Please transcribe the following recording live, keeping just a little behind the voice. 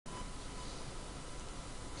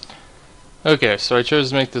Okay, so I chose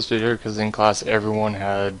to make this video because in class everyone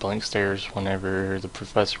had blank stares whenever the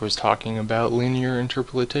professor was talking about linear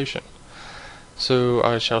interpolation. So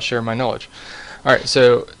I shall share my knowledge. Alright,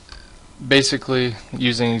 so basically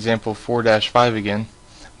using example 4-5 again,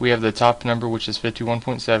 we have the top number, which is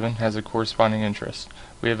 51.7, has a corresponding interest.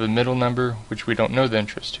 We have a middle number, which we don't know the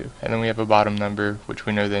interest to, and then we have a bottom number, which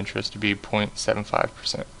we know the interest to be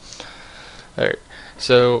 0.75%. Alright,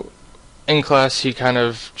 so in class he kind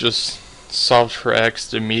of just solved for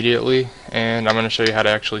x immediately, and I'm going to show you how to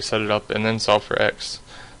actually set it up and then solve for x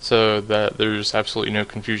so that there's absolutely no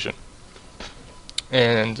confusion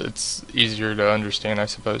and it's easier to understand, I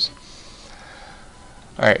suppose.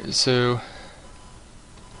 Alright, so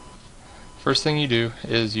first thing you do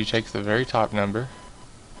is you take the very top number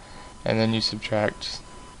and then you subtract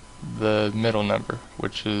the middle number,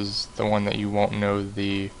 which is the one that you won't know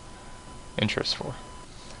the interest for.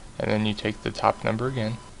 And then you take the top number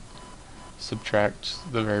again, subtract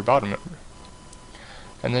the very bottom number,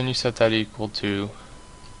 and then you set that equal to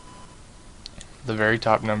the very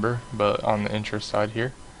top number but on the interest side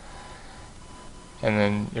here, and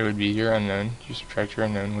then it would be your unknown. You subtract your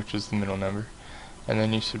unknown, which is the middle number, and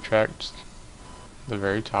then you subtract the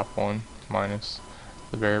very top one minus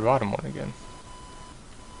the very bottom one again.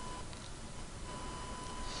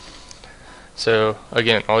 So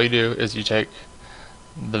again, all you do is you take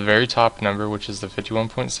the very top number, which is the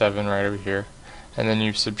 51.7 right over here, and then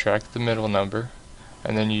you subtract the middle number,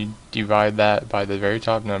 and then you divide that by the very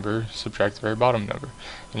top number, subtract the very bottom number,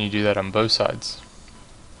 and you do that on both sides.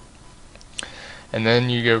 And then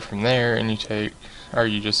you go from there and you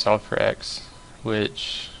just solve for x,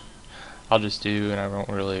 which I'll just do and I won't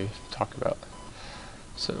really talk about.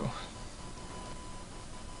 So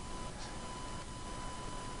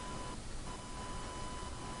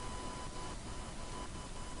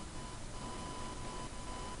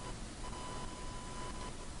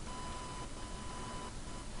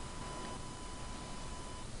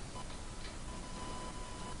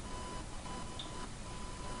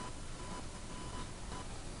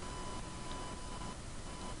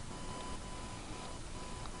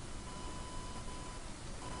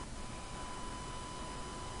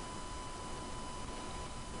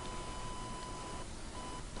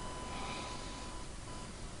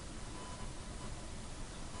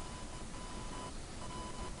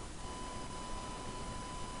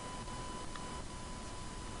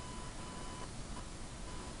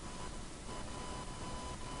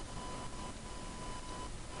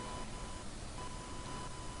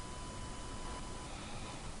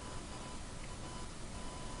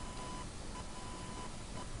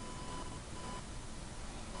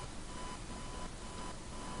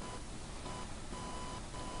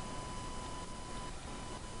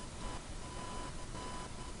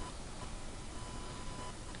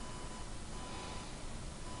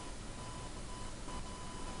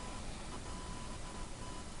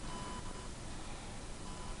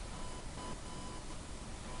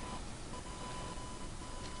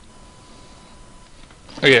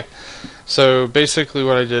okay, so basically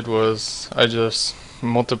what I did was I just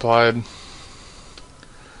multiplied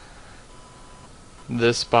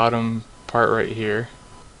this bottom part right here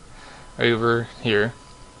over here,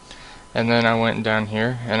 and then I went down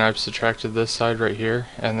here and I've subtracted this side right here,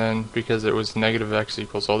 and then because it was negative x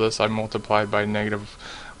equals all this, I multiplied by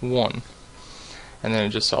 -1, and then it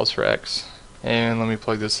just solves for x. And let me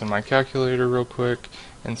plug this in my calculator real quick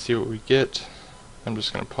and see what we get. I'm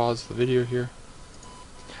just going to pause the video here.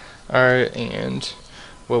 Alright, and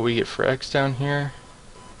what we get for x down here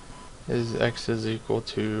is x is equal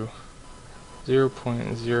to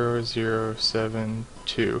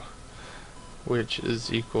 0.0072, which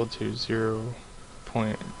is equal to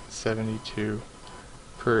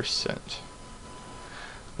 0.72%,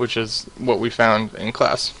 which is what we found in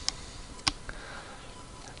class.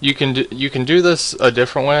 You can do this a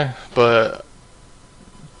different way, but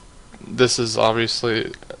this is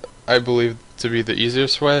obviously, I believe, to be the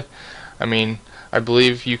easiest way. I mean, I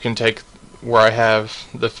believe you can take where I have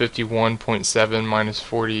the 51.7 minus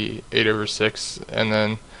 48 over 6, and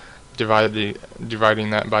then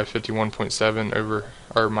dividing that by 51.7 over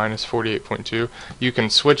or minus 48.2. You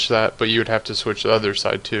can switch that, but you would have to switch the other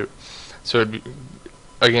side too. So it'd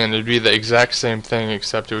be the exact same thing,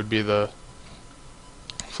 except it would be the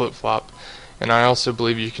flip-flop. And I also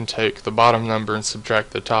believe you can take the bottom number and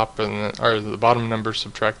subtract the top, or the bottom number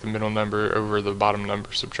subtract the middle number over the bottom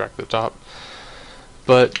number subtract the top.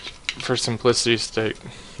 But for simplicity's sake,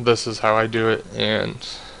 this is how I do it, and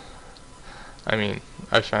I mean,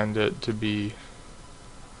 I find it to be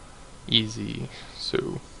easy.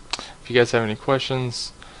 So if you guys have any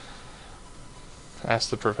questions, Ask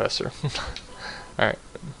the professor. Alright.